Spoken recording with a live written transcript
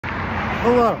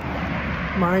Hello,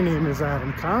 my name is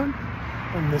Adam Khan,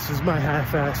 and this is my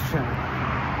half-assed channel.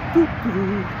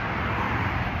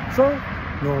 So,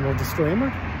 normal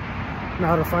disclaimer,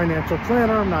 not a financial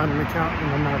planner, I'm not an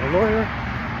accountant, I'm not a lawyer.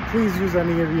 Please use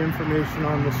any of the information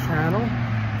on this channel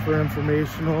for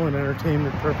informational and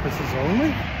entertainment purposes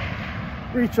only.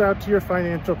 Reach out to your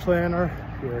financial planner,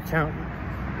 your accountant,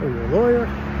 or your lawyer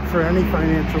for any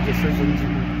financial decisions you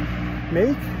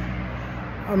make.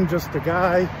 I'm just a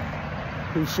guy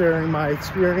who's sharing my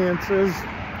experiences,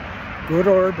 good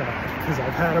or bad, because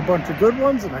I've had a bunch of good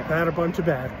ones and I've had a bunch of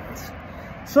bad ones.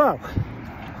 So,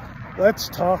 let's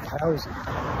talk housing.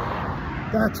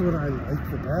 That's what I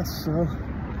like the best. So,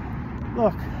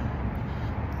 look,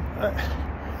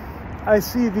 I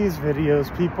see these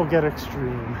videos, people get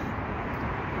extreme.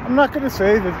 I'm not going to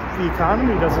say that the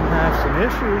economy doesn't have some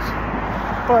issues,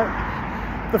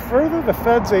 but the further the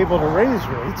Fed's able to raise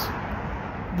rates,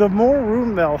 the more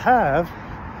room they'll have,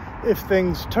 if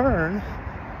things turn,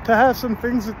 to have some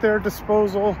things at their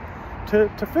disposal to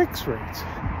fix rates.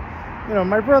 You know,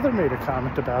 my brother made a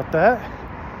comment about that.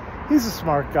 He's a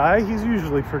smart guy. He's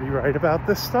usually pretty right about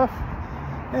this stuff.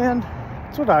 And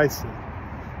that's what I see.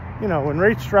 You know, when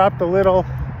rates dropped a little,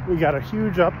 we got a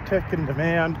huge uptick in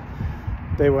demand.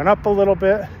 They went up a little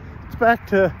bit. It's back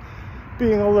to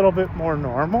being a little bit more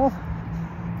normal.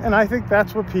 And I think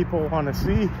that's what people want to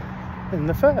see in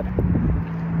the Fed.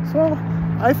 So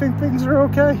I think things are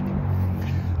okay.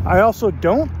 I also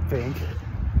don't think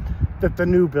that the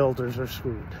new builders are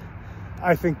screwed.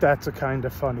 I think that's a kind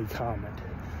of funny comment.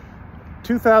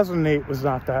 2008 was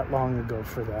not that long ago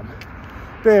for them.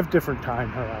 They have different time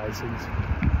horizons.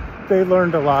 They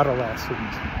learned a lot of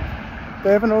lessons.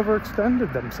 They haven't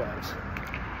overextended themselves.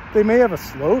 They may have a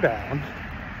slowdown,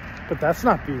 but that's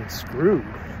not being screwed.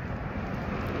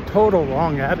 Total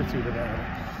wrong attitude about it.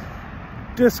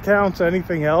 Discounts,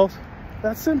 anything else,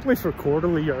 that's simply for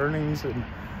quarterly earnings and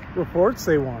reports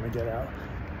they want to get out.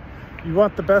 You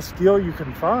want the best deal you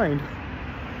can find,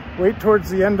 wait towards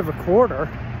the end of a quarter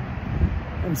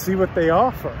and see what they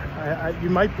offer. You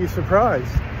might be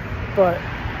surprised, but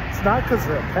it's not because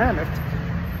they're panicked.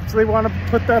 So they want to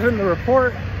put that in the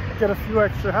report, get a few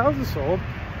extra houses sold,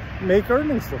 make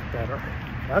earnings look better.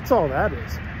 That's all that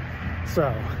is.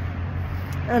 So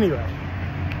anyway,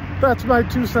 that's my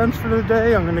 2 cents for the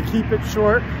day. I'm going to keep it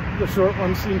short. The short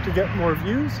ones seem to get more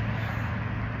views.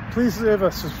 Please leave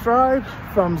a subscribe,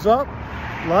 thumbs up,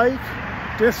 like,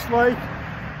 dislike.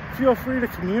 Feel free to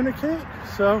communicate.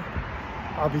 So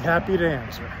I'll be happy to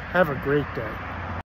answer. Have a great day.